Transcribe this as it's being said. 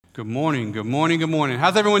Good morning, good morning, good morning.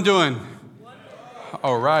 How's everyone doing?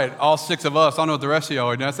 All right, all six of us. I don't know what the rest of y'all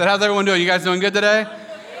are doing. I said, how's everyone doing? You guys doing good today?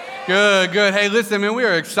 Good, good. Hey, listen, man, we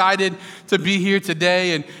are excited to be here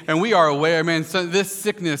today, and we are aware, man, so this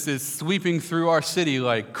sickness is sweeping through our city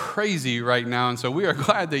like crazy right now, and so we are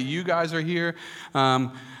glad that you guys are here.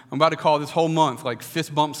 I'm about to call this whole month like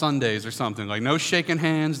fist bump Sundays or something, like no shaking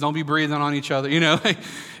hands, don't be breathing on each other, like,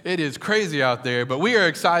 it is crazy out there, but we are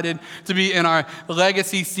excited to be in our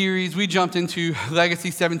Legacy series. We jumped into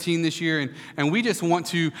Legacy17 this year, and we just want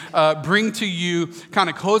to bring to you, kind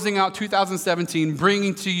of closing out 2017,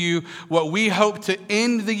 bringing to you what we hope to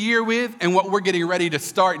end the year with and what we're getting ready to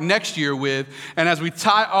start next year with. And as we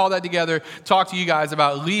tie all that together, talk to you guys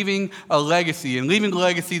about leaving a legacy and leaving a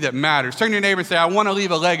legacy that matters. Turn to your neighbor and say, I want to leave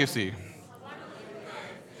a legacy.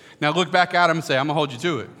 Now look back at him and say, I'm going to hold you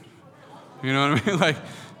to it. You know what I mean? Like,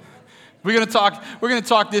 we're going to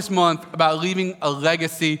talk this month about leaving a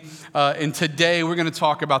legacy, and today we're going to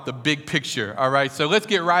talk about the big picture, all right? So let's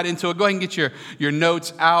get right into it. Go ahead and get your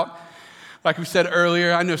notes out. Like we said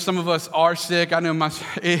earlier, I know some of us are sick. I know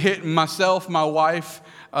it hit myself, my wife,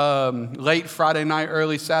 late Friday night,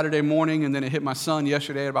 early Saturday morning, and then it hit my son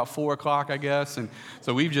yesterday at about 4 o'clock, I guess, and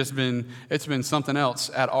so it's been something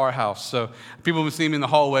else at our house. So people have seen me in the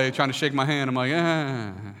hallway trying to shake my hand. I'm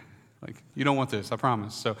like, Like, you don't want this, I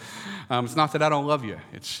promise. So it's not that I don't love you.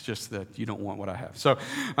 It's just that you don't want what I have. So,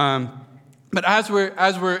 but as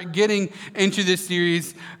we're getting into this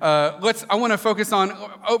series, I want to focus on,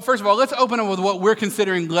 first of all, let's open up with what we're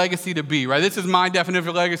considering legacy to be, right? This is my definition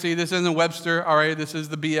of legacy. This isn't Webster, all right? This is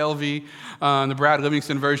the BLV, the Brad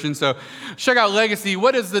Livingston version. So check out legacy.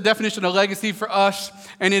 What is the definition of legacy for us?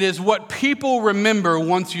 And it is what people remember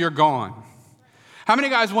once you're gone. How many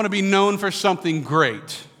guys want to be known for something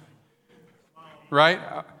great? Right?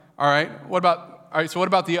 All right. So what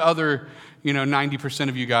about the other, 90%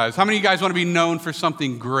 of you guys? How many of you guys want to be known for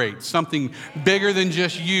something great, something bigger than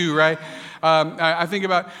just you, right? I think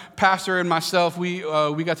about Pastor and myself. We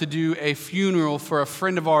got to do a funeral for a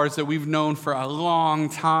friend of ours that we've known for a long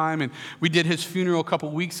time, and we did his funeral a couple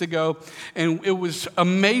weeks ago, and it was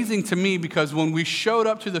amazing to me because when we showed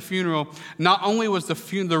up to the funeral, not only was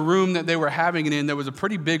the room that they were having it in, there was a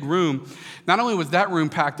pretty big room. Not only was that room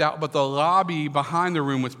packed out, but the lobby behind the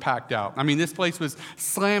room was packed out. I mean, this place was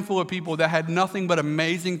slammed full of people that had nothing but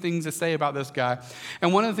amazing things to say about this guy.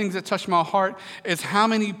 And one of the things that touched my heart is how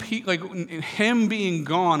many people, him being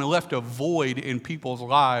gone left a void in people's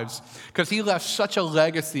lives because he left such a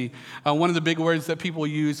legacy. One of the big words that people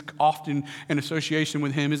use often in association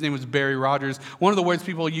with him, his name was Barry Rogers. One of the words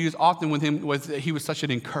people use often with him was that he was such an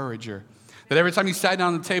encourager. That every time you sat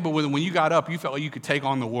down at the table with him, when you got up, you felt like you could take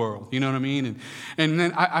on the world. You know what I mean? And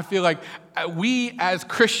then I feel like we as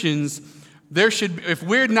Christians, if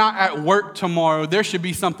we're not at work tomorrow, there should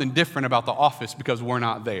be something different about the office because we're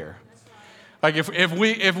not there. Like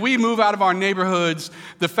if we move out of our neighborhoods,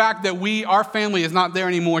 the fact that our family is not there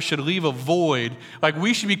anymore should leave a void. Like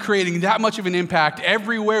we should be creating that much of an impact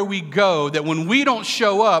everywhere we go that when we don't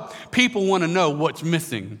show up, people want to know what's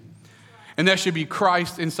missing. And that should be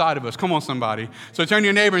Christ inside of us. Come on, somebody. So turn to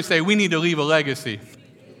your neighbor and say, we need to leave a legacy.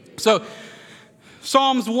 So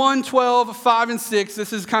Psalms 112, 5 and 6,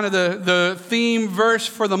 this is kind of the theme verse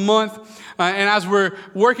for the month. And as we're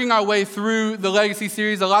working our way through the Legacy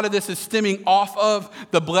series, a lot of this is stemming off of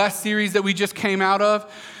the Blessed series that we just came out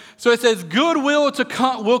of. So it says, goodwill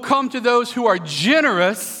will come to those who are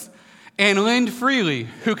generous and lend freely,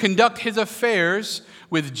 who conduct his affairs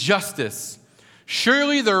with justice.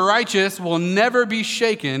 Surely the righteous will never be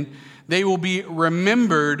shaken. They will be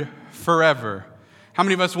remembered forever. How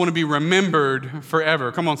many of us want to be remembered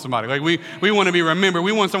forever? Come on, somebody. Like we want to be remembered.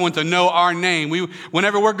 We want someone to know our name.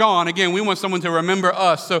 Whenever we're gone, again, we want someone to remember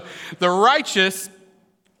us. So the righteous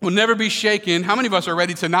will never be shaken. How many of us are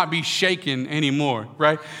ready to not be shaken anymore,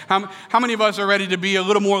 right? How many of us are ready to be a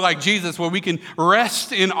little more like Jesus where we can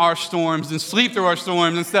rest in our storms and sleep through our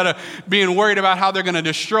storms instead of being worried about how they're going to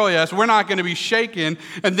destroy us? We're not going to be shaken,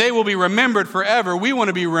 and they will be remembered forever. We want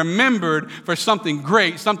to be remembered for something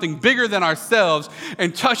great, something bigger than ourselves,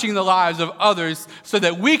 and touching the lives of others so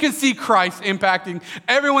that we can see Christ impacting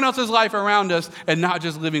everyone else's life around us and not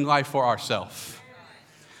just living life for ourselves.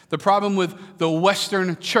 The problem with the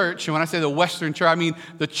Western church, and when I say the Western church, I mean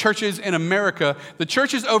the churches in America, the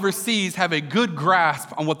churches overseas have a good grasp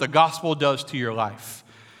on what the gospel does to your life.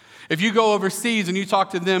 If you go overseas and you talk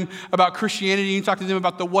to them about Christianity, you talk to them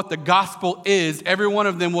about what the gospel is, every one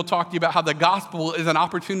of them will talk to you about how the gospel is an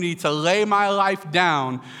opportunity to lay my life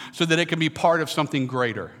down so that it can be part of something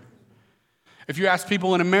greater. If you ask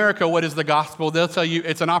people in America what is the gospel, they'll tell you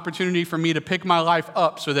it's an opportunity for me to pick my life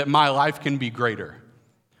up so that my life can be greater.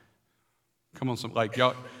 Come on,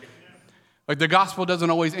 y'all. Like the gospel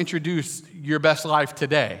doesn't always introduce your best life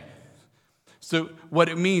today. So what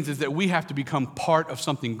it means is that we have to become part of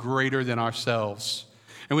something greater than ourselves.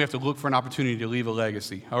 And we have to look for an opportunity to leave a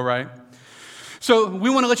legacy, all right? So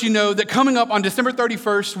we want to let you know that coming up on December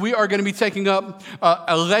 31st, we are going to be taking up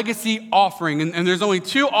a legacy offering. And there's only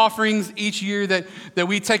 2 offerings each year that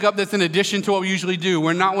we take up that's in addition to what we usually do.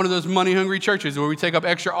 We're not one of those money-hungry churches where we take up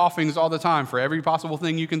extra offerings all the time for every possible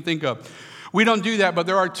thing you can think of. We don't do that, but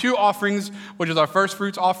there are 2 offerings, which is our first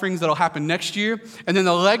fruits offerings that'll happen next year, and then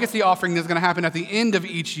the legacy offering that's going to happen at the end of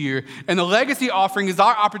each year. And the legacy offering is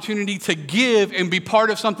our opportunity to give and be part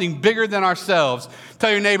of something bigger than ourselves.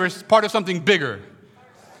 Tell your neighbors, part of something bigger.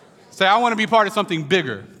 Say, I want to be part of something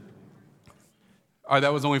bigger. All right,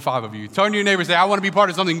 that was only 5 of you. Turn to your neighbors, say, I want to be part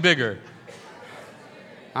of something bigger.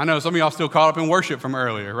 I know some of y'all still caught up in worship from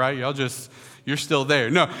earlier, right? You're still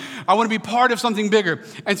there. No, I want to be part of something bigger.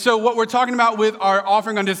 And so what we're talking about with our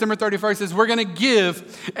offering on December 31st is we're going to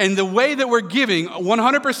give, and the way that we're giving,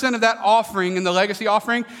 100% of that offering and the legacy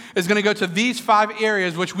offering is going to go to these 5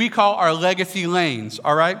 areas, which we call our legacy lanes,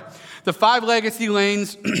 all right? The 5 legacy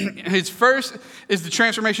lanes, his first is the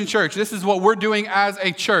Transformation Church. This is what we're doing as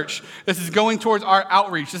a church. This is going towards our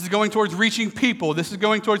outreach. This is going towards reaching people. This is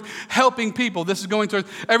going towards helping people. This is going towards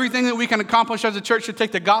everything that we can accomplish as a church to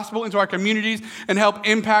take the gospel into our communities and help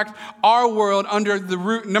impact our world under the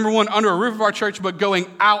roof, number one, under a roof of our church, but going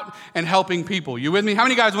out and helping people. You with me? How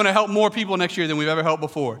many guys want to help more people next year than we've ever helped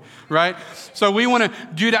before, right? So we want to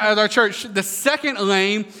do that as our church. The second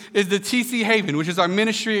lane is the TC Haven, which is our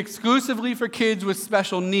ministry exclusively for kids with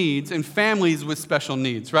special needs and families with special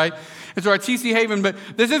needs, right? And so our TC Haven, but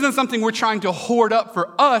this isn't something we're trying to hoard up for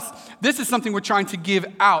us. This is something we're trying to give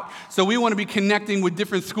out. So we want to be connecting with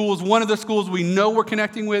different schools. One of the schools we know we're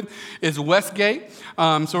connecting with is Westgate.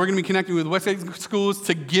 So we're going to be connecting with Westgate schools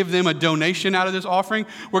to give them a donation out of this offering.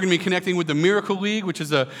 We're going to be connecting with the Miracle League, which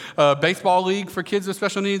is a baseball league for kids with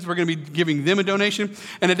special needs. We're going to be giving them a donation.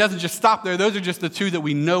 And it doesn't just stop there. Those are just the 2 that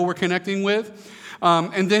we know we're connecting with.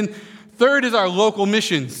 And then third is our local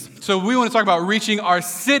missions. So we want to talk about reaching our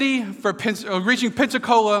city reaching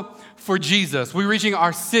Pensacola for Jesus. We're reaching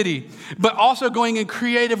our city, but also going in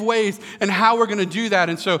creative ways and how we're going to do that.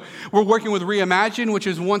 And so we're working with Reimagine, which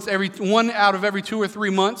is one out of every 2 or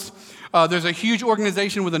 3 months. There's a huge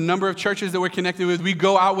organization with a number of churches that we're connected with. We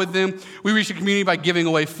go out with them. We reach the community by giving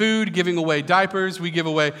away food, giving away diapers. We give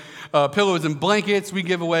away pillows and blankets. We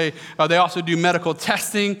give away, they also do medical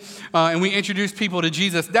testing. And we introduce people to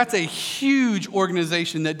Jesus. That's a huge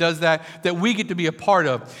organization that does that we get to be a part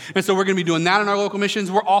of. And so we're going to be doing that in our local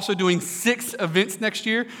missions. We're also doing 6 events next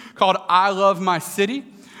year called I Love My City.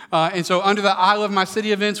 And so under the I Love My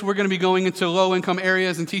City events, we're going to be going into low-income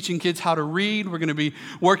areas and teaching kids how to read. We're going to be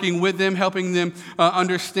working with them, helping them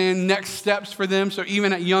understand next steps for them. So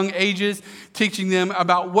even at young ages, teaching them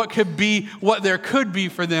about what there could be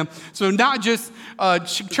for them. So not just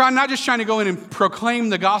trying to go in and proclaim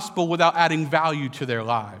the gospel without adding value to their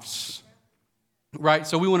lives, right?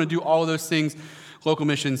 So we want to do all of those things, local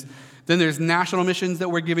missions. Then there's national missions that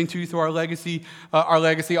we're giving to through our legacy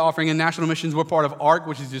offering. And national missions, we're part of ARC,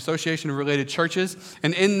 which is the Association of Related Churches.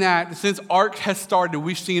 And in that, since ARC has started,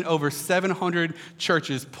 we've seen over 700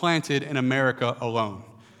 churches planted in America alone.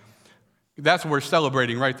 That's what we're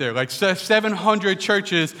celebrating right there. Like 700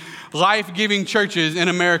 churches, life-giving churches in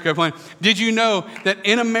America. Did you know that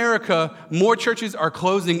in America, more churches are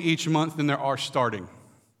closing each month than there are starting?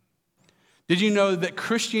 Did you know that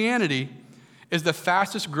Christianity is the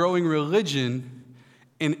fastest growing religion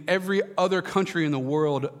in every other country in the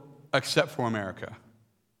world except for America?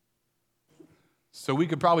 So we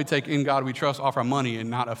could probably take In God We Trust off our money and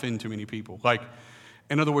not offend too many people.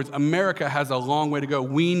 In other words, America has a long way to go.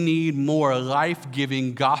 We need more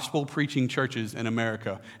life-giving, gospel-preaching churches in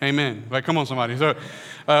America. Amen. Come on, somebody. So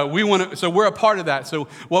we're a part of that. So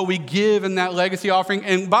what we give in that legacy offering,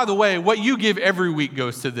 and by the way, what you give every week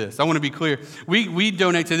goes to this. I want to be clear. We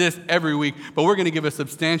donate to this every week, but we're going to give a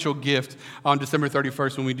substantial gift on December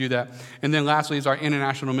 31st when we do that. And then lastly is our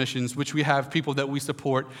international missions, which we have people that we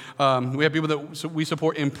support. We have people that we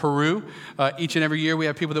support in Peru each and every year. We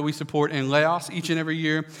have people that we support in Laos each and every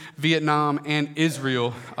year, Vietnam and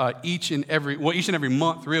Israel each and every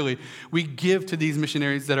month, really. We give to these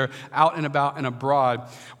missionaries that are out and about and abroad.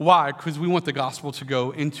 Why? Because we want the gospel to go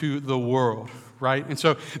into the world, right? And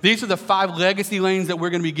so these are the 5 legacy lanes that we're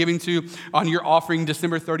going to be giving to on your offering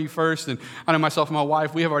December 31st. And I know myself and my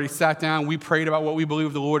wife, we have already sat down. We prayed about what we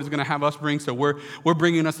believe the Lord is going to have us bring. So we're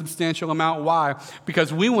bringing a substantial amount. Why?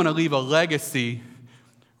 Because we want to leave a legacy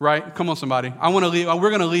right? Come on, somebody. We're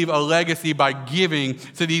going to leave a legacy by giving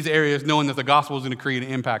to these areas, knowing that the gospel is going to create an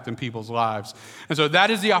impact in people's lives. And so that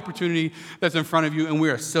is the opportunity that's in front of you, and we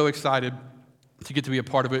are so excited to get to be a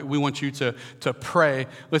part of it. We want you to pray.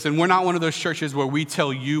 Listen, we're not one of those churches where we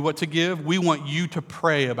tell you what to give. We want you to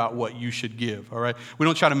pray about what you should give, all right? We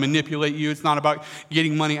don't try to manipulate you. It's not about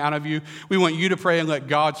getting money out of you. We want you to pray and let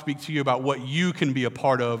God speak to you about what you can be a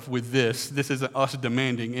part of with this. This isn't us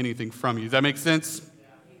demanding anything from you. Does that make sense?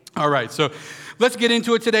 All right, so let's get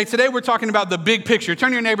into it today. Today we're talking about the big picture. Turn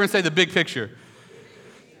to your neighbor and say the big picture.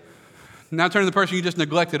 Now turn to the person you just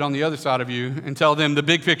neglected on the other side of you and tell them the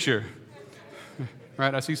big picture.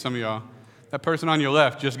 Right? I see some of y'all. That person on your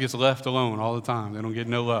left just gets left alone all the time. They don't get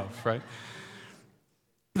no love, right?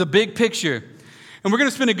 The big picture. And we're going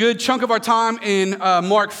to spend a good chunk of our time in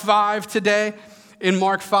Mark 5 today. In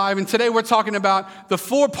Mark 5. And today we're talking about the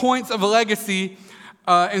 4 points of a legacy.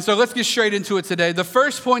 And so let's get straight into it today. The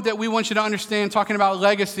first point that we want you to understand talking about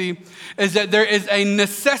legacy is that there is a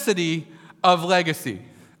necessity of legacy.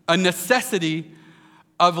 A necessity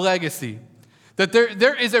of legacy. That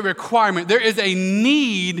there is a requirement, there is a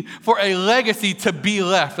need for a legacy to be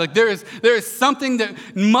left. Like there is something that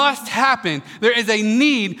must happen. There is a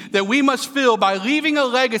need that we must fill by leaving a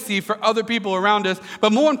legacy for other people around us.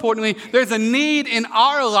 But more importantly, there's a need in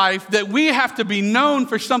our life that we have to be known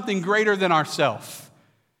for something greater than ourselves.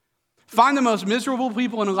 Find the most miserable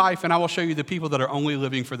people in life, and I will show you the people that are only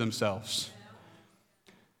living for themselves.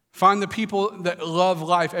 Find the people that love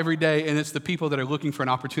life every day, and it's the people that are looking for an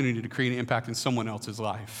opportunity to create an impact in someone else's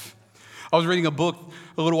life. I was reading a book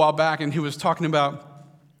a little while back, and it was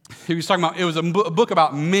a book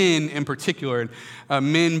about men in particular,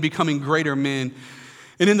 and men becoming greater men.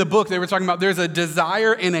 And in the book, they were talking about there's a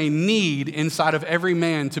desire and a need inside of every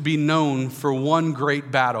man to be known for one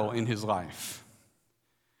great battle in his life.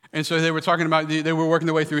 And so they were talking about, they were working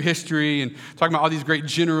their way through history and talking about all these great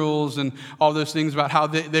generals and all those things about how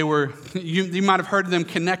they were, you might have heard them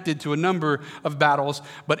connected to a number of battles,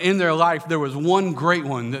 but in their life, there was one great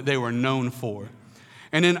one that they were known for.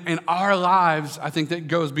 And in our lives, I think that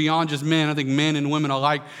goes beyond just men. I think men and women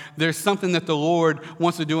alike, there's something that the Lord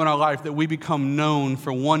wants to do in our life that we become known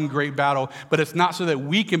for one great battle, but it's not so that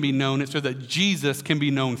we can be known, it's so that Jesus can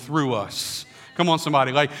be known through us. Come on,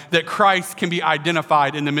 somebody. Like that Christ can be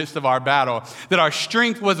identified in the midst of our battle, that our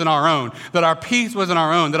strength wasn't our own, that our peace wasn't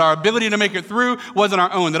our own, that our ability to make it through wasn't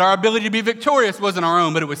our own, that our ability to be victorious wasn't our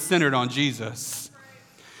own, but it was centered on Jesus.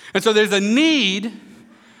 And so there's a need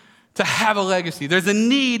to have a legacy. There's a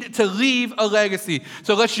need to leave a legacy.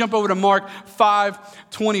 So let's jump over to Mark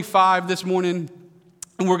 5:25 this morning,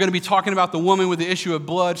 and we're going to be talking about the woman with the issue of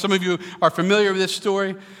blood. Some of you are familiar with this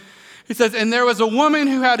story. He says, and there was a woman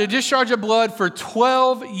who had a discharge of blood for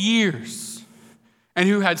 12 years and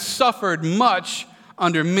who had suffered much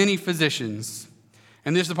under many physicians.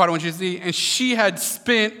 And this is the part I want you to see. And she had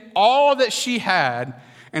spent all that she had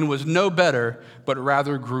and was no better, but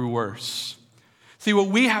rather grew worse. See, what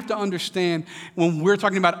we have to understand when we're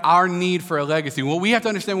talking about our need for a legacy, what we have to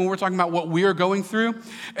understand when we're talking about what we are going through,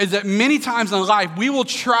 is that many times in life, we will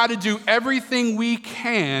try to do everything we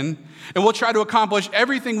can, and we'll try to accomplish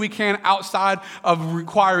everything we can outside of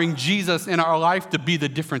requiring Jesus in our life to be the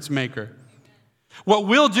difference maker. What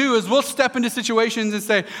we'll do is we'll step into situations and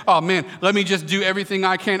say, oh man, let me just do everything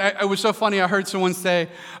I can. It was so funny, I heard someone say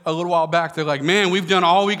a little while back, they're like, man, we've done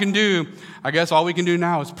all we can do. I guess all we can do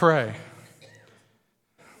now is pray.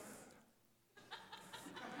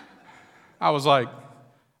 I was like, I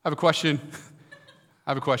have a question.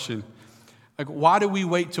 Like, why do we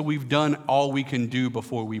wait till we've done all we can do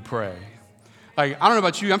before we pray? Like, I don't know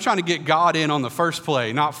about you. I'm trying to get God in on the first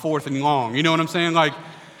play, not fourth and long. You know what I'm saying? Like,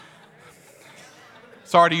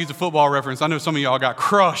 sorry to use a football reference. I know some of y'all got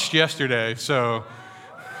crushed yesterday, so.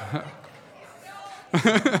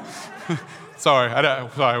 Sorry,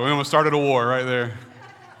 we almost started a war right there.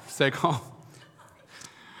 Stay calm.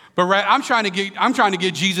 But right, I'm trying to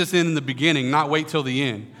get Jesus in the beginning, not wait till the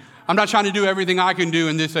end. I'm not trying to do everything I can do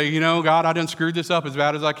and just say, God, I done screwed this up as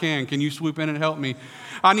bad as I can. Can you swoop in and help me?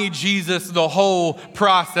 I need Jesus the whole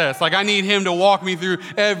process. Like I need him to walk me through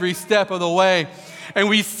every step of the way. And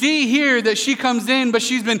we see here that she comes in, but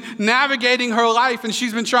she's been navigating her life and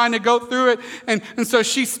she's been trying to go through it. And so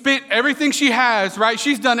she spent everything she has, right?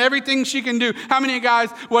 She's done everything she can do. How many guys,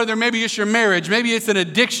 whether maybe it's your marriage, maybe it's an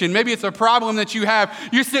addiction, maybe it's a problem that you have,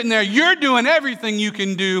 you're sitting there, you're doing everything you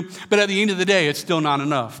can do, but at the end of the day, it's still not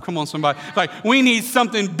enough. Come on, somebody. Like we need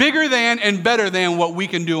something bigger than and better than what we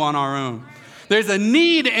can do on our own. There's a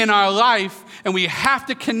need in our life and we have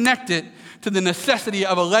to connect it to the necessity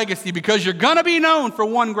of a legacy because you're going to be known for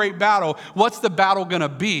one great battle. What's the battle going to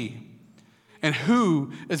be? and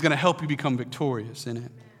who is going to help you become victorious in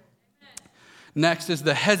it. Next is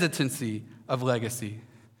the hesitancy of legacy.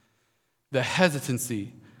 The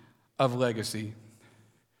hesitancy of legacy.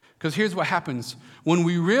 Because here's what happens. When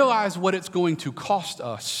we realize what it's going to cost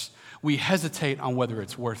us, we hesitate on whether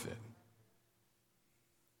it's worth it.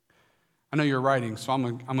 I know you're writing, so I'm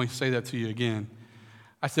going to say that to you again.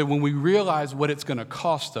 I said, when we realize what it's going to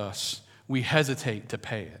cost us, we hesitate to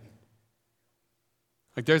pay it.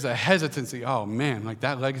 Like there's a hesitancy. Oh man, like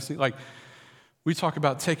that legacy. Like we talk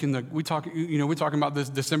about we're talking about this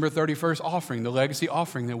December 31st offering, the legacy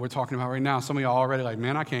offering that we're talking about right now. Some of y'all already like,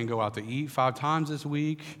 man, I can't go out to eat 5 times this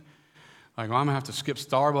week. Like I'm gonna have to skip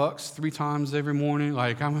Starbucks 3 times every morning.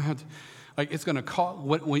 Like I'm gonna have to. Like it's gonna cost.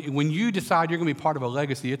 When you decide you're gonna be part of a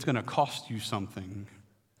legacy, it's gonna cost you something.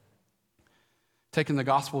 Taking the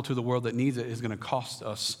gospel to the world that needs it is going to cost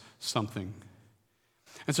us something.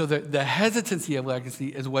 And so the hesitancy of legacy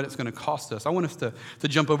is what it's going to cost us. I want us to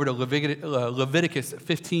jump over to Leviticus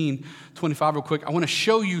 15:25 real quick. I want to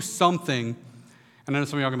show you something. I know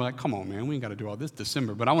some of y'all are going to be like, come on, man, we ain't got to do all this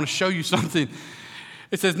December. But I want to show you something.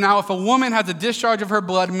 It says, now if a woman has a discharge of her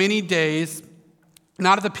blood many days,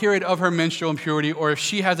 not at the period of her menstrual impurity, or if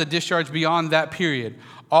she has a discharge beyond that period,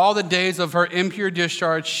 all the days of her impure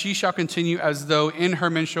discharge, she shall continue as though in her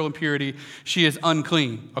menstrual impurity she is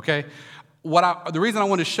unclean, okay? The reason I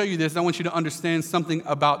want to show you this, I want you to understand something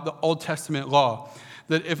about the Old Testament law.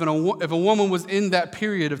 That if a woman was in that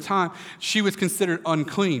period of time, she was considered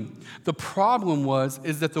unclean. The problem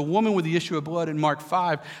is that the woman with the issue of blood in Mark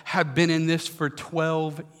 5 had been in this for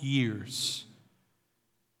 12 years.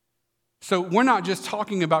 So we're not just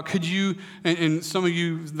talking about, could you, and some of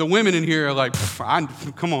you, the women in here are like,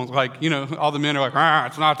 come on, like, all the men are like,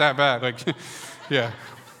 it's not that bad. Like, yeah,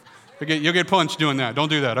 you'll get punched doing that. Don't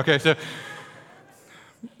do that, okay? So,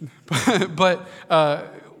 but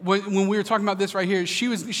when we were talking about this right here, she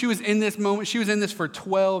was in this moment, she was in this for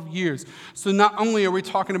 12 years. So not only are we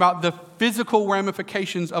talking about the physical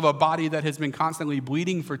ramifications of a body that has been constantly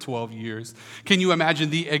bleeding for 12 years, can you imagine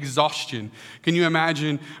the exhaustion? Can you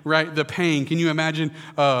imagine, right, the pain? Can you imagine,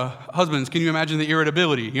 husbands, can you imagine the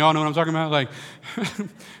irritability? Y'all know what I'm talking about? Like,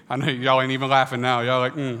 I know y'all ain't even laughing now. Y'all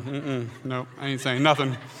like, no, I ain't saying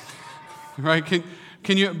nothing. Right?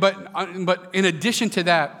 Can you, but in addition to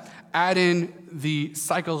that, add in the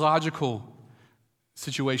psychological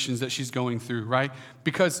situations that she's going through, right?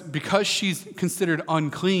 Because she's considered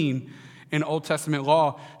unclean in Old Testament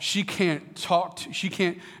law, she can't talk, she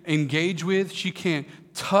can't engage with, she can't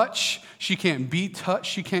touch, she can't be touched,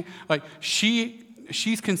 she can't,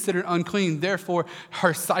 she's considered unclean. Therefore,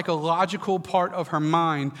 her psychological part of her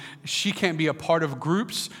mind, she can't be a part of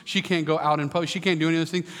groups. She can't go out and post. She can't do any of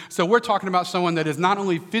those things. So we're talking about someone that is not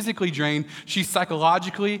only physically drained, she's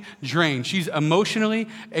psychologically drained. She's emotionally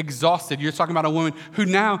exhausted. You're talking about a woman who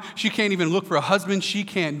now she can't even look for a husband. She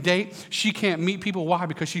can't date. She can't meet people. Why?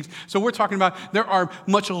 Because so we're talking about there are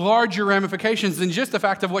much larger ramifications than just the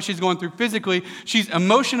fact of what she's going through physically. She's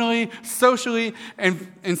emotionally, socially, and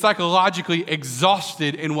psychologically exhausted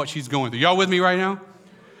in what she's going through. Y'all with me right now?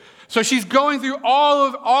 So she's going through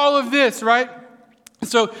all of this, right?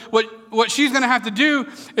 So what she's going to have to do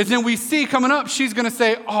is then we see coming up, she's going to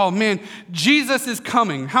say, oh man, Jesus is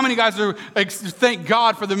coming. How many guys are like, thank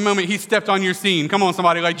God for the moment he stepped on your scene? Come on,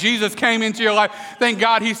 somebody. Like Jesus came into your life. Thank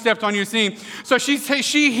God he stepped on your scene. So she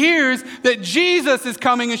hears that Jesus is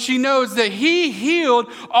coming and she knows that he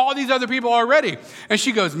healed all these other people already. And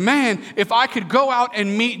she goes, man, if I could go out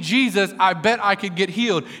and meet Jesus, I bet I could get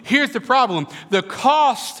healed. Here's the problem. The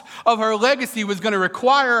cost of her legacy was going to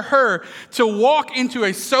require her to walk into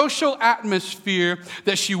a social atmosphere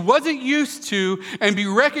that she wasn't used to and be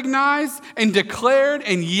recognized and declared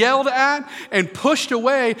and yelled at and pushed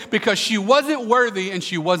away because she wasn't worthy and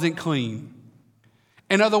she wasn't clean.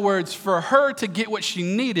 In other words, for her to get what she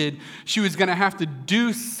needed, she was going to have to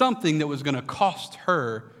do something that was going to cost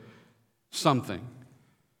her something.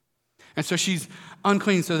 And so she's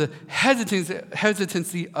unclean. So the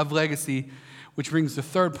hesitancy of legacy, which brings the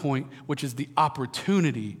third point, which is the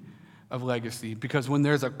opportunity of legacy. Because when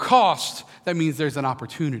there's a cost, that means there's an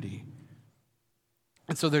opportunity.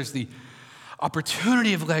 And so there's the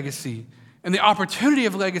opportunity of legacy. And the opportunity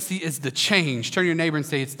of legacy is the change. Turn to your neighbor and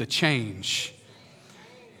say, it's the change.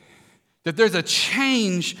 That there's a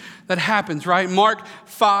change that happens, right? Mark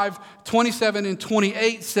 5:27 and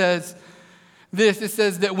 28 says this. It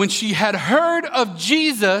says that when she had heard of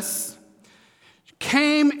Jesus,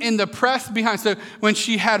 came in the press behind. So when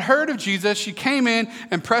she had heard of Jesus, she came in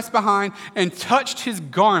and pressed behind and touched his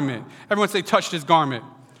garment. Everyone say, touched his garment.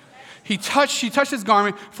 She touched his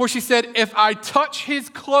garment, for she said, if I touch his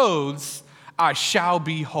clothes, I shall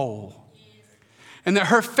be whole. And that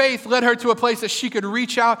her faith led her to a place that she could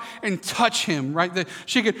reach out and touch him, right? That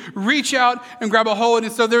she could reach out and grab a hold.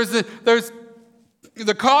 And so there's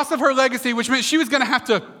the cost of her legacy, which meant she was going to have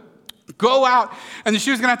to go out and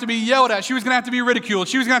she was going to have to be yelled at. She was going to have to be ridiculed.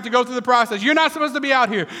 She was going to have to go through the process. You're not supposed to be out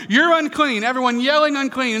here. You're unclean. Everyone yelling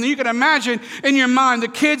unclean. And then you can imagine in your mind, the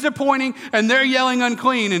kids are pointing and they're yelling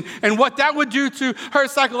unclean and what that would do to her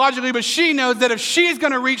psychologically. But she knows that if she's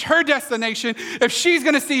going to reach her destination, if she's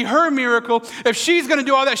going to see her miracle, if she's going to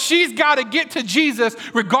do all that, she's got to get to Jesus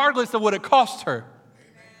regardless of what it costs her.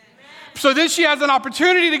 So then she has an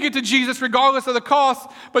opportunity to get to Jesus regardless of the cost,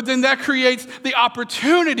 but then that creates the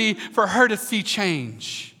opportunity for her to see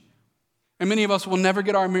change. And many of us will never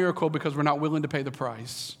get our miracle because we're not willing to pay the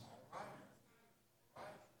price.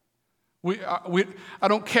 I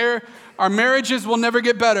don't care. Our marriages will never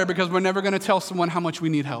get better because we're never going to tell someone how much we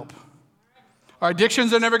need help. Our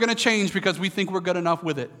addictions are never going to change because we think we're good enough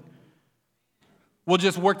with it. We'll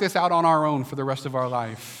just work this out on our own for the rest of our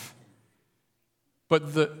life.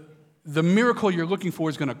 But the miracle you're looking for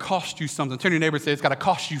is going to cost you something. Turn to your neighbor and say, it's got to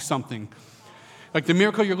cost you something. Like the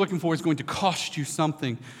miracle you're looking for is going to cost you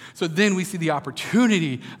something. So then we see the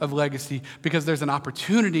opportunity of legacy because there's an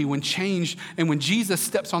opportunity when change and when Jesus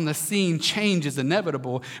steps on the scene, change is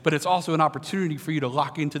inevitable, but it's also an opportunity for you to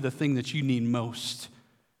lock into the thing that you need most.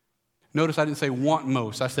 Notice I didn't say want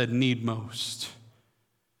most, I said need most.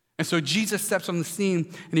 And so Jesus steps on the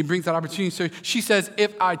scene and he brings that opportunity. So she says,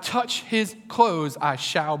 if I touch his clothes, I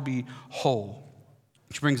shall be whole.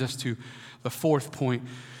 Which brings us to the fourth point,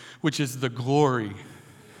 which is the glory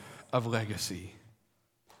of legacy.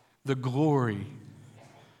 The glory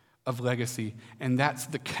of legacy. And that's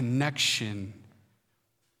the connection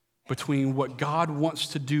between what God wants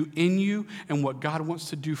to do in you and what God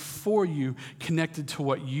wants to do for you connected to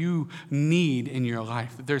what you need in your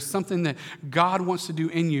life. There's something that God wants to do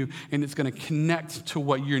in you and it's going to connect to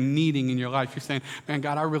what you're needing in your life. You're saying, man,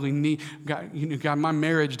 God, I really need, God, my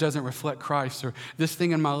marriage doesn't reflect Christ, or this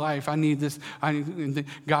thing in my life, I need this.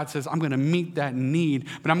 God says, I'm going to meet that need,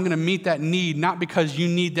 but I'm going to meet that need not because you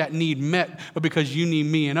need that need met, but because you need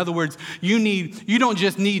me. In other words, you don't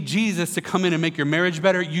just need Jesus to come in and make your marriage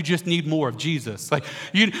better. You just need more of Jesus. Like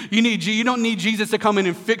you don't need Jesus to come in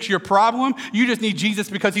and fix your problem. You just need Jesus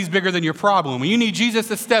because he's bigger than your problem. And you need Jesus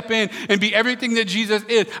to step in and be everything that Jesus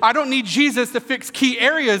is. I don't need Jesus to fix key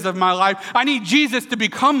areas of my life. I need Jesus to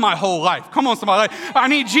become my whole life. Come on, somebody. I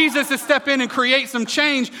need Jesus to step in and create some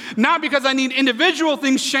change, not because I need individual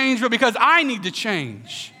things changed, but because I need to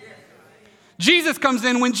change. Jesus comes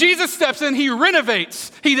in. When Jesus steps in, he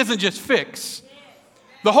renovates. He doesn't just fix.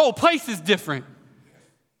 The whole place is different.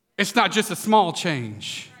 It's not just a small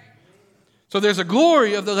change. So there's a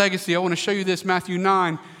glory of the legacy. I want to show you this, Matthew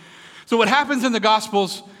 9. So what happens in the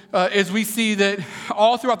Gospels is we see that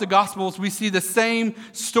all throughout the Gospels, we see the same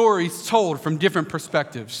stories told from different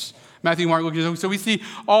perspectives. Matthew, Mark, Luke. So we see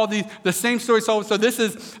all the same stories told. So this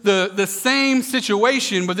is the same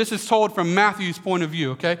situation, but this is told from Matthew's point of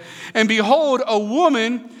view, okay? And behold, a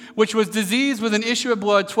woman which was diseased with an issue of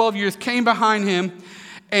blood 12 years came behind him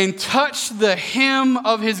and touched the hem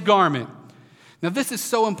of his garment. Now, this is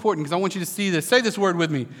so important because I want you to see this. Say this word with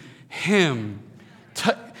me. Hem.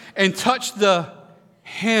 And touched the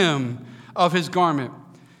hem of his garment.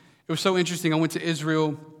 It was so interesting. I went to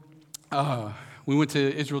Israel. We went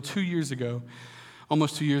to Israel 2 years ago,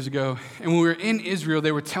 almost 2 years ago. And when we were in Israel,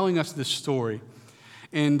 they were telling us this story.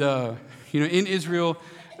 And, in Israel,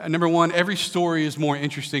 number one, every story is more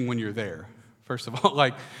interesting when you're there. First of all,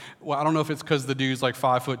 I don't know if it's because the dude's like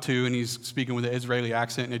 5'2" and he's speaking with an Israeli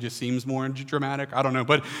accent and it just seems more dramatic. I don't know.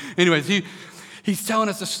 But anyways, he's telling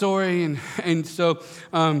us a story. And so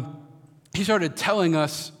he started telling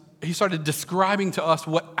us, he started describing to us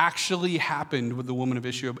what actually happened with the woman of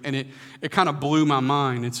issue. And it kind of blew my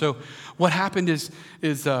mind. And so what happened is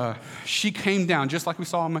she came down, just like we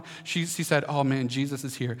saw him. She said, oh man, Jesus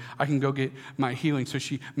is here. I can go get my healing. So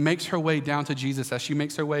she makes her way down to Jesus. As she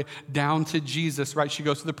makes her way down to Jesus, right, she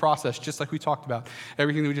goes through the process, just like we talked about,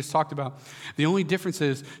 everything that we just talked about. The only difference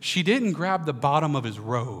is she didn't grab the bottom of his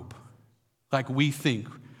robe like we think.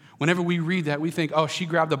 Whenever we read that, we think, oh, she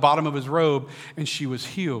grabbed the bottom of his robe and she was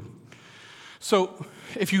healed. So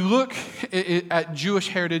if you look at Jewish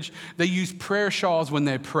heritage, they use prayer shawls when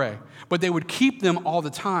they pray. But they would keep them all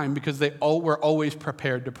the time because they were always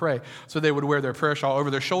prepared to pray. So they would wear their prayer shawl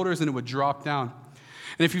over their shoulders and it would drop down.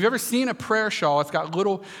 And if you've ever seen a prayer shawl, it's got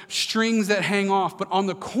little strings that hang off. But on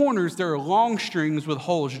the corners, there are long strings with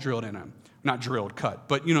holes drilled in them. Not drilled, cut,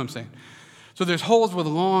 but you know what I'm saying. So there's holes with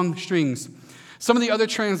long strings. Some of the other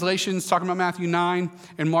translations, talking about Matthew 9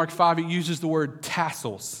 and Mark 5, it uses the word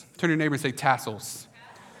tassels. Turn to your neighbor and say tassels.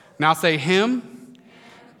 Now say hem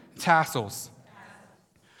Tassels.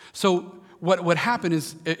 So what would happen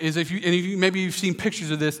is if you maybe you've seen pictures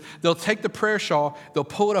of this, they'll take the prayer shawl, they'll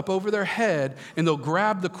pull it up over their head, and they'll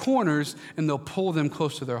grab the corners and they'll pull them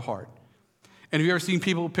close to their heart. And have you ever seen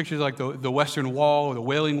pictures like the Western Wall or the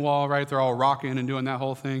Wailing Wall, right? They're all rocking and doing that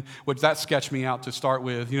whole thing, which that sketched me out to start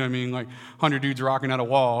with. You know what I mean? Like 100 dudes rocking at a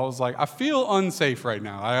wall. I was like, I feel unsafe right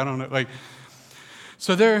now. I don't know. Like,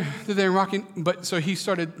 so they're rocking. But so he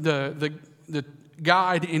started, the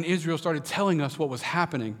guide in Israel started telling us what was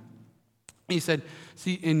happening. He said,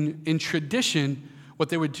 see, in tradition, what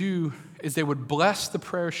they would do is they would bless the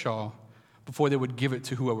prayer shawl before they would give it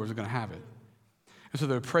to whoever was going to have it. And so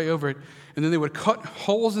they would pray over it, and then they would cut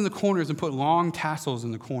holes in the corners and put long tassels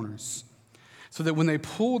in the corners. So that when they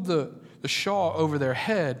pulled the shawl over their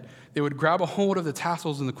head, they would grab a hold of the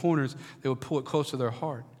tassels in the corners, they would pull it close to their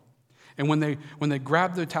heart. And when they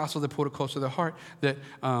grabbed the tassel, they pulled it close to their heart, that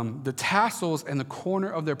the tassels and the corner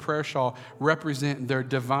of their prayer shawl represent their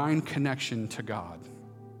divine connection to God.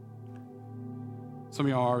 Some of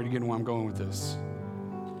y'all are already getting where I'm going with this.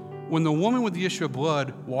 When the woman with the issue of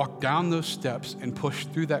blood walked down those steps and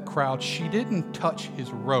pushed through that crowd, she didn't touch his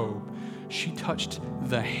robe. She touched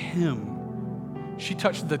the hem. She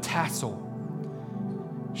touched the tassel.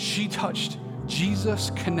 She touched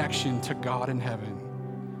Jesus' connection to God in heaven.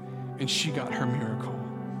 And she got her miracle.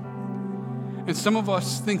 And some of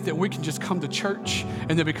us think that we can just come to church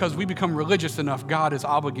and that because we become religious enough, God is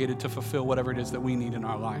obligated to fulfill whatever it is that we need in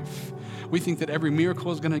our life. We think that every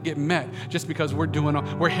miracle is going to get met just because we're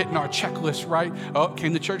hitting our checklist, right? Oh,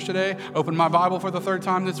 came to church today, opened my Bible for the 3rd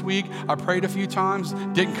time this week. I prayed a few times,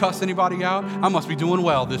 didn't cuss anybody out. I must be doing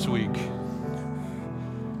well this week.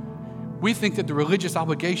 We think that the religious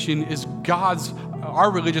obligation is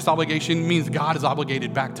our religious obligation means God is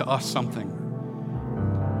obligated back to us something.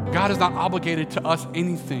 God is not obligated to us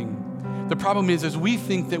anything. The problem is we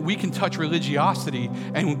think that we can touch religiosity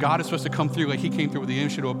and when God is supposed to come through like he came through with the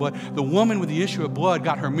issue of blood. The woman with the issue of blood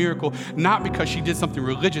got her miracle not because she did something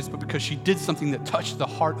religious, but because she did something that touched the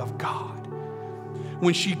heart of God.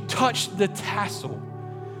 When she touched the tassel,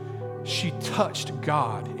 she touched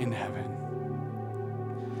God in heaven.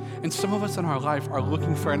 And some of us in our life are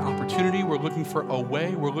looking for an opportunity. We're looking for a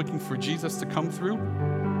way. We're looking for Jesus to come through.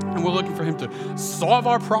 And we're looking for him to solve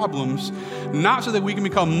our problems, not so that we can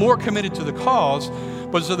become more committed to the cause,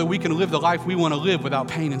 but so that we can live the life we want to live without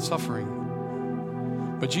pain and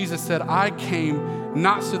suffering. But Jesus said, I came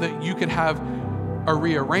not so that you could have a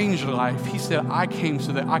rearranged life. He said, I came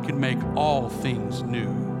so that I could make all things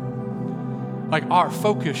new. Like our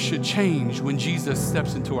focus should change when Jesus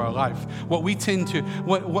steps into our life. What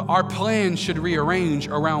our plans should rearrange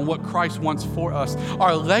around what Christ wants for us.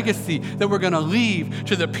 Our legacy that we're going to leave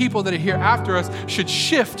to the people that are here after us should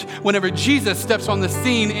shift whenever Jesus steps on the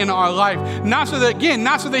scene in our life. Not so that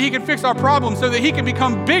he can fix our problems, so that he can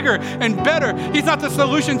become bigger and better. He's not the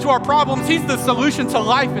solution to our problems. He's the solution to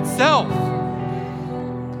life itself.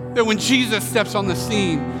 That when Jesus steps on the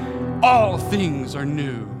scene, all things are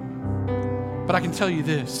new. But I can tell you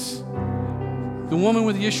this, the woman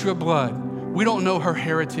with the issue of blood, we don't know her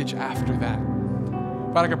heritage after that.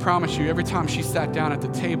 But I can promise you, every time she sat down at the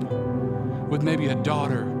table with maybe a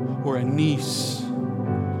daughter or a niece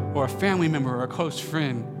or a family member or a close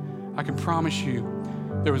friend, I can promise you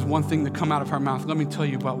there was one thing that come out of her mouth. Let me tell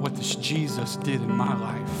you about what this Jesus did in my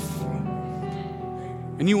life.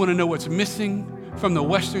 And you want to know what's missing from the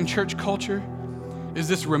Western church culture? Is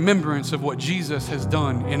this remembrance of what Jesus has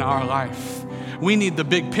done in our life. We need the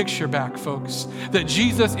big picture back, folks. That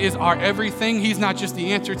Jesus is our everything. He's not just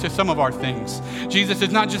the answer to some of our things. Jesus is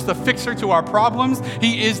not just the fixer to our problems.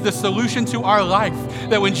 He is the solution to our life.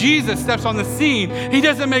 That when Jesus steps on the scene, he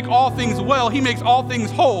doesn't make all things well. He makes all things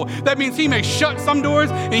whole. That means he may shut some doors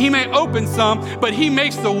and he may open some, but he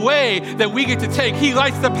makes the way that we get to take. He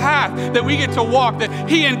lights the path that we get to walk. That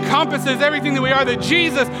he encompasses everything that we are. That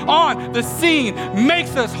Jesus on the scene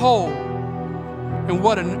makes us whole. And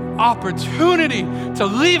what an opportunity to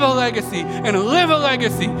leave a legacy and live a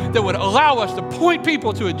legacy that would allow us to point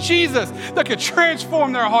people to a Jesus that could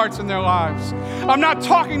transform their hearts and their lives. I'm not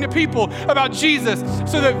talking to people about Jesus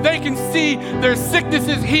so that they can see their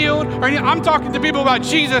sicknesses healed. I'm talking to people about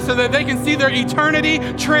Jesus so that they can see their eternity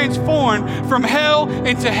transformed from hell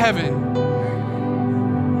into heaven.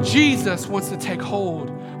 Jesus wants to take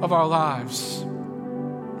hold of our lives.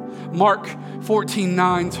 Mark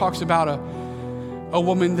 14:9 talks about a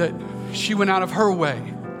woman that she went out of her way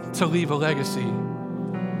to leave a legacy.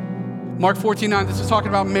 Mark 14:9, this is talking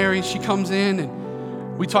about Mary. She comes in and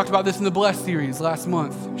We talked about this in the Blessed series last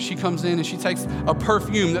month. She comes in and she takes a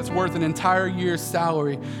perfume that's worth an entire year's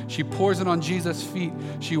salary. She pours it on Jesus' feet.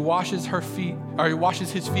 She washes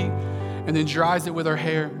his feet, and then dries it with her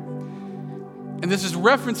hair. And this is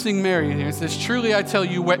referencing Mary in here. It says, truly I tell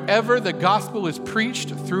you, wherever the gospel is preached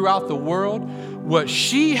throughout the world, what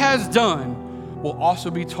she has done will also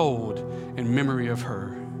be told in memory of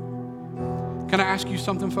her. Can I ask you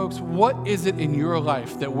something, folks? What is it in your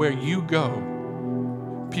life that where you go,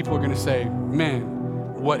 people are going to say,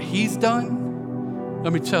 man, what he's done,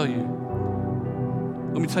 let me tell you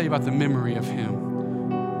about the memory of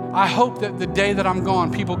him. I hope that the day that I'm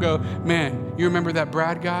gone, people go, man, you remember that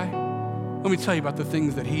Brad guy? Let me tell you about the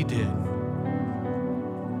things that he did.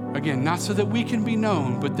 Again, not so that we can be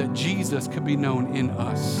known, but that Jesus could be known in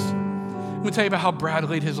us. Let me tell you about how Brad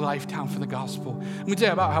laid his life down for the gospel. Let me tell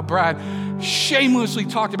you about how Brad shamelessly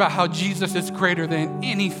talked about how Jesus is greater than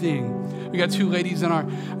anything. We got two ladies in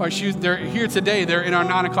our shoes. They're here today. They're in our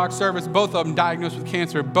 9 o'clock service. Both of them diagnosed with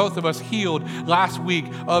cancer. Both of us healed last week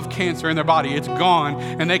of cancer in their body. It's gone,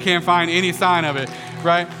 and they can't find any sign of it,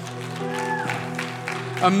 right?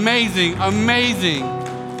 Amazing, amazing,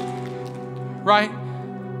 right?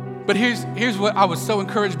 But here's what I was so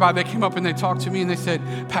encouraged by. They came up and they talked to me and they said,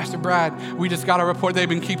 Pastor Brad, we just got a report. They've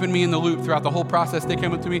been keeping me in the loop throughout the whole process. They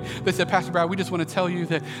came up to me. They said, Pastor Brad, we just want to tell you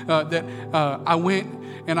that I went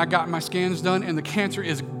and I got my scans done and the cancer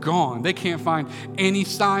is gone. They can't find any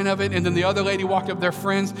sign of it. And then the other lady walked up, their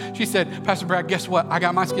friends. She said, Pastor Brad, guess what? I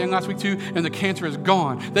got my scan last week too, and the cancer is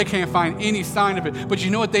gone. They can't find any sign of it. But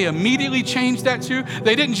you know what they immediately changed that to?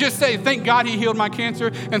 They didn't just say, thank God he healed my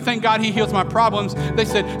cancer and thank God he heals my problems. They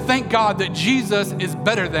said, thank God that Jesus is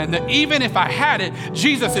better than, that even if I had it,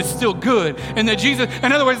 Jesus is still good. And that Jesus,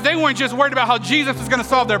 in other words, they weren't just worried about how Jesus is going to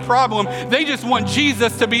solve their problem. They just want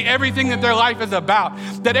Jesus to be everything that their life is about.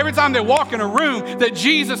 That every time they walk in a room, that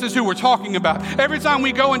Jesus is who we're talking about. Every time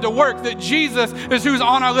we go into work, that Jesus is who's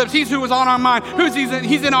on our lips. He's who is on our mind.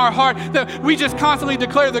 He's in our heart. That we just constantly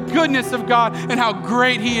declare the goodness of God and how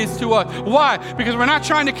great he is to us. Why? Because we're not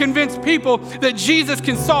trying to convince people that Jesus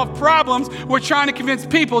can solve problems. We're trying to convince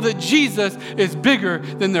people that Jesus is bigger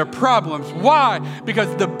than their problems. Why?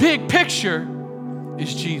 Because the big picture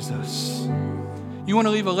is Jesus. You want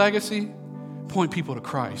to leave a legacy? Point people to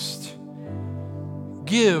Christ.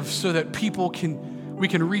 Give so that we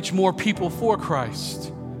can reach more people for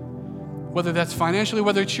Christ. Whether that's financially,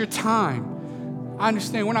 whether it's your time. I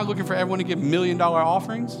understand we're not looking for everyone to give $1 million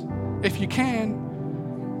offerings. If you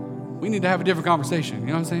can, we need to have a different conversation. You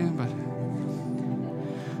know what I'm saying?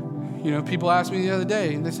 But people asked me the other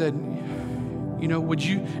day, and they said, would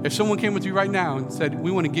you, if someone came with you right now and said, we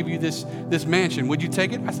want to give you this mansion, would you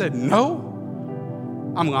take it? I said,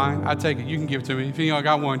 no. I'm lying. I'd take it. You can give it to me. If you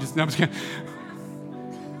got one, I'm just kidding.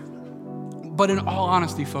 But in all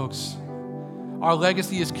honesty, folks, our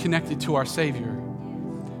legacy is connected to our Savior.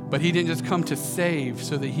 But he didn't just come to save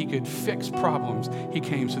so that he could fix problems. He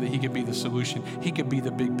came so that he could be the solution. He could be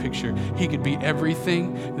the big picture. He could be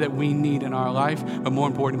everything that we need in our life. But more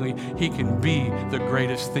importantly, he can be the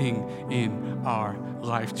greatest thing in our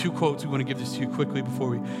life. 2 quotes. We want to give this to you quickly before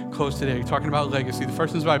we close today. Talking about legacy. The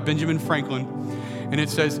first one is by Benjamin Franklin. And it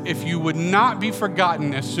says, if you would not be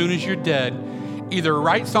forgotten as soon as you're dead, either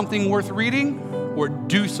write something worth reading or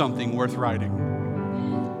do something worth writing.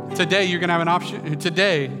 Today, you're going to have an option.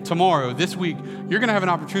 Today, tomorrow, this week, you're going to have an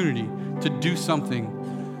opportunity to do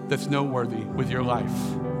something that's noteworthy with your life,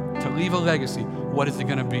 to leave a legacy. What is it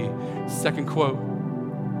going to be? Second quote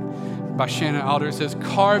by Shannon Alder says,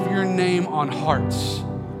 carve your name on hearts,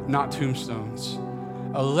 not tombstones.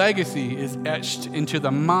 A legacy is etched into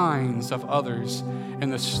the minds of others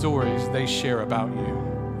and the stories they share about you.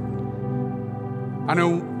 I know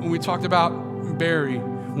when we talked about Barry,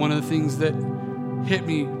 one of the things that hit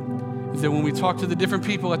me is that when we talked to the different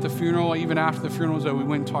people at the funeral, even after the funeral was over, we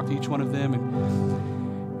went and talked to each one of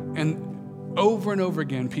them. And over and over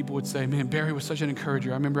again, people would say, man, Barry was such an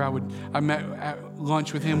encourager. I remember I met at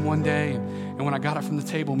lunch with him one day, and when I got up from the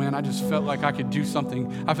table, man, I just felt like I could do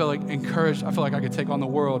something. I felt like encouraged. I felt like I could take on the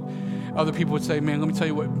world. Other people would say, man, let me tell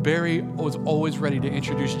you what, Barry was always ready to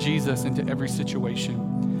introduce Jesus into every situation.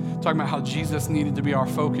 Talking about how Jesus needed to be our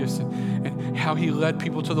focus and how he led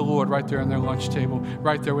people to the Lord right there on their lunch table,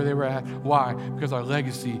 right there where they were at. Why? Because our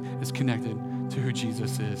legacy is connected to who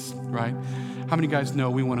Jesus is, right? How many guys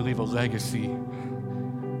know we want to leave a legacy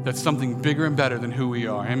that's something bigger and better than who we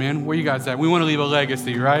are? Amen? Where you guys at? We want to leave a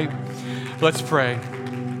legacy, right? Let's pray.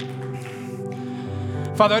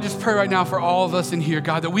 Father, I just pray right now for all of us in here,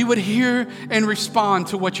 God, that we would hear and respond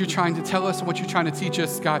to what you're trying to tell us and what you're trying to teach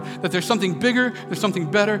us, God, that there's something bigger, there's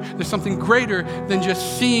something better, there's something greater than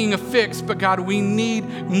just seeing a fix, but God, we need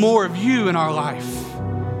more of you in our life.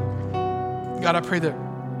 God, I pray that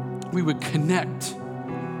we would connect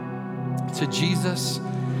to Jesus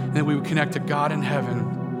and that we would connect to God in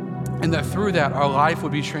heaven, and that through that our life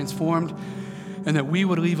would be transformed and that we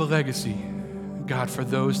would leave a legacy, God, for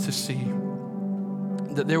those to see,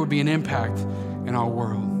 that there would be an impact in our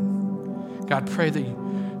world. God, pray that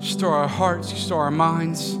you stir our hearts, you stir our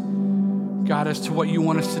minds, God, as to what you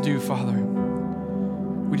want us to do, Father.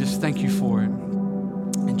 We just thank you for it.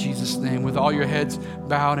 In Jesus' name, with all your heads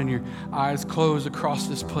bowed and your eyes closed across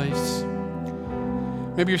this place.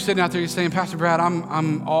 Maybe you're sitting out there, you're saying, Pastor Brad,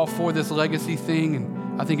 I'm all for this legacy thing,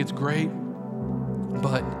 and I think it's great.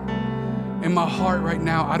 But in my heart right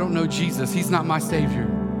now, I don't know Jesus. He's not my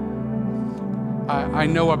Savior. I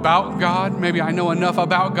know about God. Maybe I know enough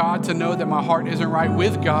about God to know that my heart isn't right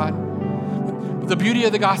with God. But the beauty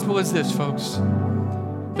of the gospel is this, folks,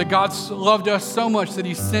 that God loved us so much that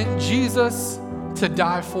he sent Jesus to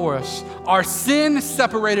die for us. Our sin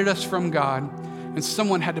separated us from God, and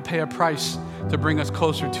someone had to pay a price to bring us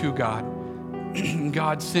closer to God.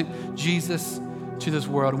 God sent Jesus to this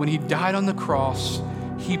world. When he died on the cross,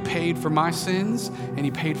 he paid for my sins and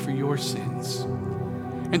he paid for your sins.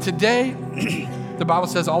 And today, the Bible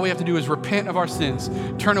says all we have to do is repent of our sins,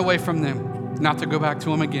 turn away from them, not to go back to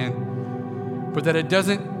them again. But that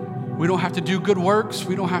we don't have to do good works,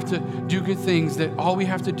 we don't have to do good things, that all we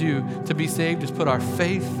have to do to be saved is put our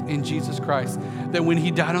faith in Jesus Christ. That when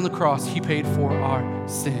he died on the cross, he paid for our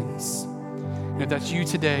sins. And if that's you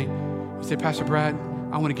today, you say, Pastor Brad,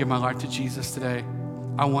 I want to give my life to Jesus today.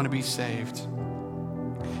 I want to be saved.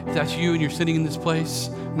 If that's you and you're sitting in this place,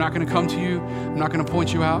 I'm not going to come to you. I'm not going to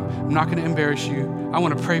point you out. I'm not going to embarrass you. I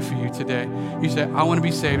want to pray for you today. You say, I want to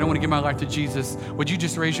be saved. I want to give my life to Jesus. Would you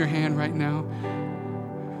just raise your hand right now?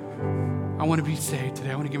 I want to be saved today.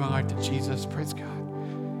 I want to give my life to Jesus. Praise God.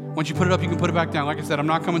 Once you put it up, you can put it back down. Like I said, I'm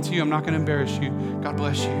not coming to you. I'm not going to embarrass you. God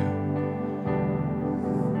bless you.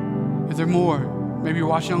 Is there more? Maybe you're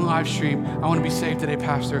watching on live stream. I want to be saved today,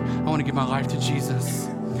 Pastor. I want to give my life to Jesus.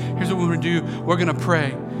 Here's what we're going to do. We're going to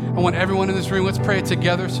pray. I want everyone in this room, let's pray it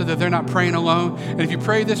together so that they're not praying alone. And if you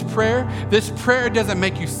pray this prayer doesn't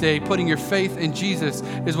make you saved. Putting your faith in Jesus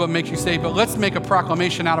is what makes you saved. But let's make a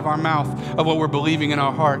proclamation out of our mouth of what we're believing in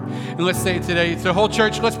our heart. And let's say it today. It's the whole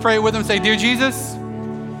church. Let's pray with them. Say, Dear Jesus,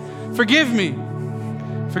 forgive me.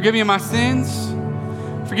 Forgive me of my sins.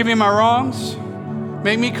 Forgive me of my wrongs.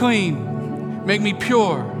 Make me clean. Make me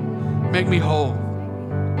pure. Make me whole.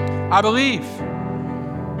 I believe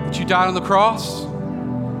that you died on the cross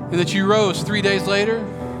and that you rose 3 days later.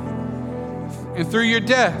 And through your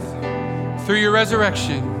death, through your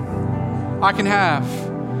resurrection, I can have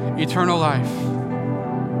eternal life.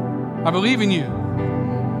 I believe in you.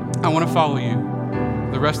 I want to follow you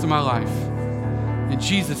the rest of my life. In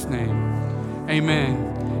Jesus' name,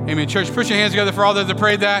 amen. Amen. Church, put your hands together for all those that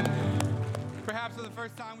prayed that.